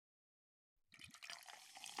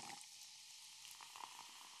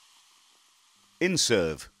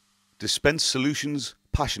Innserve, dispense solutions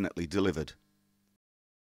passionately delivered.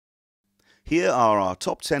 Here are our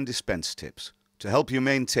top 10 dispense tips to help you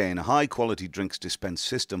maintain a high quality drinks dispense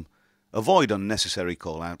system, avoid unnecessary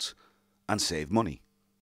call-outs and save money.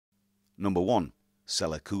 Number 1.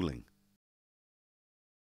 Cellar cooling.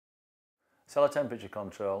 Cellar temperature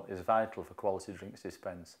control is vital for quality drinks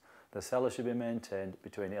dispense. The cellar should be maintained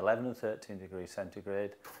between 11 and 13 degrees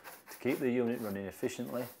centigrade. To keep the unit running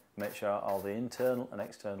efficiently, make sure all the internal and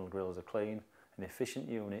external grills are clean. An efficient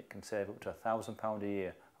unit can save up to £1,000 a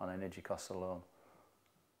year on energy costs alone.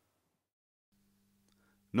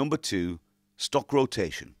 Number 2. Stock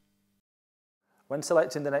rotation. When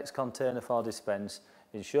selecting the next container for dispense,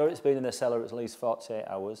 ensure it's been in the cellar at least 48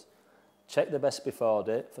 hours. Check the best before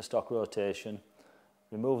date for stock rotation.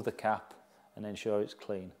 Remove the cap and ensure it's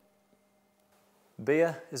clean.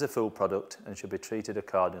 Beer is a food product and should be treated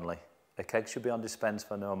accordingly. A keg should be on dispense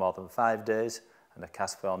for no more than 5 days and a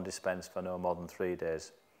cask on dispense for no more than 3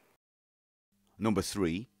 days. Number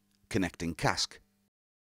 3. Connecting cask.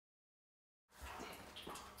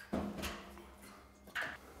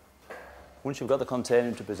 Once you've got the container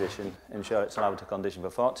into position, ensure it's allowed to condition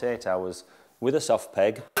for 48 hours with a soft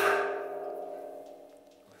peg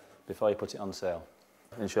before you put it on sale.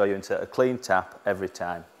 Ensure you insert a clean tap every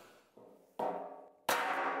time.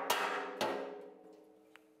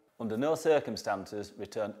 Under no circumstances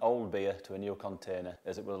return old beer to a new container,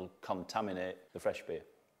 as it will contaminate the fresh beer.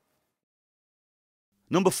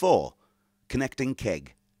 Number 4. Connecting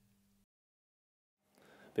keg.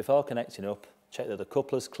 Before connecting up, check that the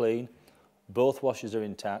coupler's clean, both washers are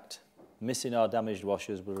intact. Missing or damaged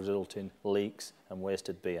washers will result in leaks and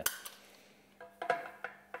wasted beer.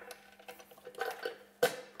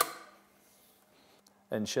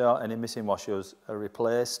 Ensure any missing washers are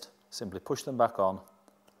replaced. Simply push them back on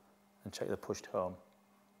and check they're pushed home.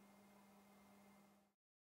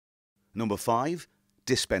 Number 5.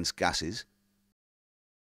 Dispense gases.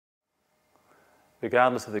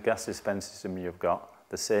 Regardless of the gas dispense system you've got,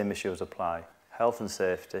 the same issues apply. Health and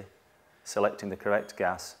safety, selecting the correct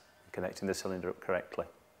gas and connecting the cylinder up correctly.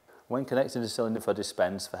 When connecting the cylinder for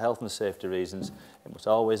dispense, for health and safety reasons, it must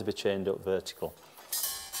always be chained up vertical.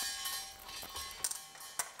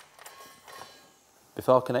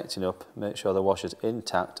 Before connecting up, make sure the washer is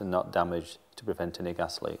intact and not damaged to prevent any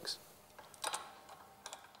gas leaks.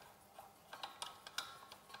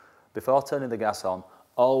 Before turning the gas on,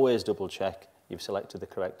 always double check you've selected the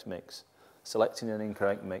correct mix. Selecting an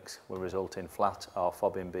incorrect mix will result in flat or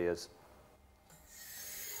fobbing beers.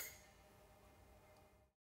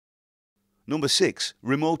 Number 6.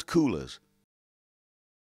 Remote coolers.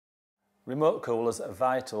 Remote coolers are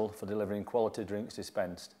vital for delivering quality drinks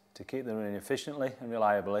dispensed. To keep them running efficiently and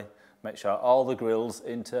reliably, make sure all the grills,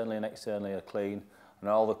 internally and externally, are clean and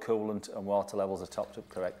all the coolant and water levels are topped up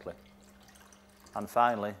correctly. And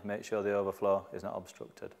finally, make sure the overflow is not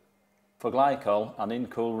obstructed. For glycol and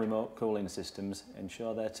in-cool remote cooling systems,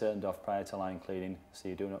 ensure they're turned off prior to line cleaning so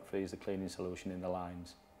you do not freeze the cleaning solution in the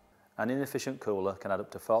lines. An inefficient cooler can add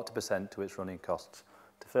up to 40% to its running costs.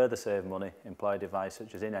 To further save money, employ a device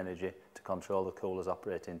such as Innergy to control the cooler's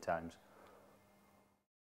operating times.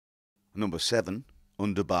 Number 7.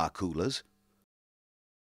 Underbar coolers.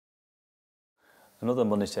 Another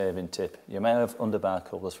money-saving tip, you may have underbar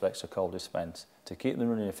coolers for extra cold dispense. To keep them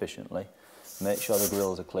running efficiently, make sure the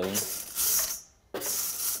grills are clean.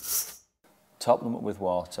 Top them up with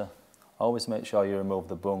water. Always make sure you remove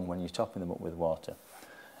the bung when you're topping them up with water.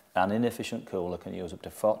 An inefficient cooler can use up to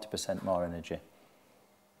 40% more energy.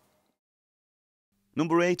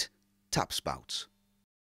 Number 8. Tap spouts.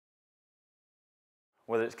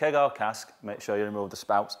 Whether it's keg or cask, make sure you remove the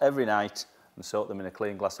spouts every night and soak them in a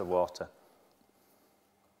clean glass of water.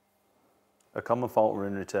 A common fault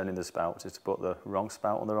when returning the spouts is to put the wrong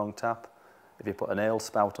spout on the wrong tap. If you put an ale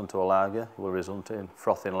spout onto a lager, it will result in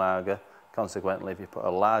frothing lager. Consequently, if you put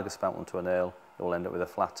a lager spout onto an ale, it will end up with a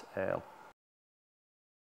flat ale.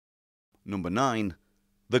 Number 9.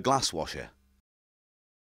 The glass washer.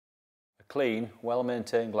 A clean,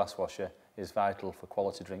 well-maintained glass washer is vital for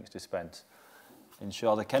quality drinks dispense.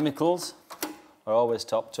 Ensure the chemicals are always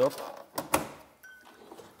topped up.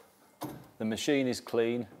 The machine is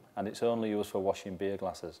clean and it's only used for washing beer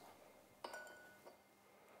glasses.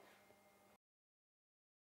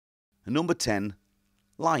 And number 10.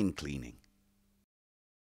 Line cleaning.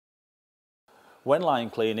 When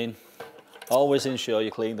line cleaning, always ensure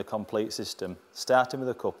you clean the complete system, starting with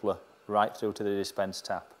the coupler right through to the dispense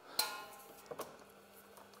tap.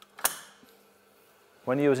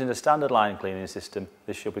 When using a standard line cleaning system,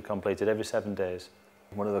 this should be completed every 7 days.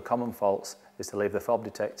 One of the common faults is to leave the fob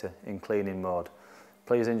detector in cleaning mode.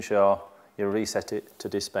 Please ensure you reset it to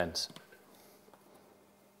dispense.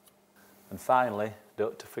 And finally,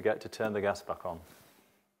 don't forget to turn the gas back on.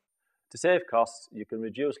 To save costs, you can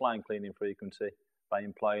reduce line cleaning frequency by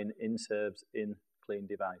employing Innserve's In-Clean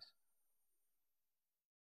device.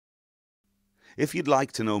 If you'd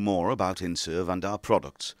like to know more about Innserve and our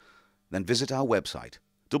products, then visit our website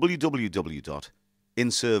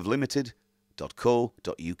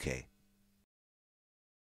www.inservelimited.co.uk.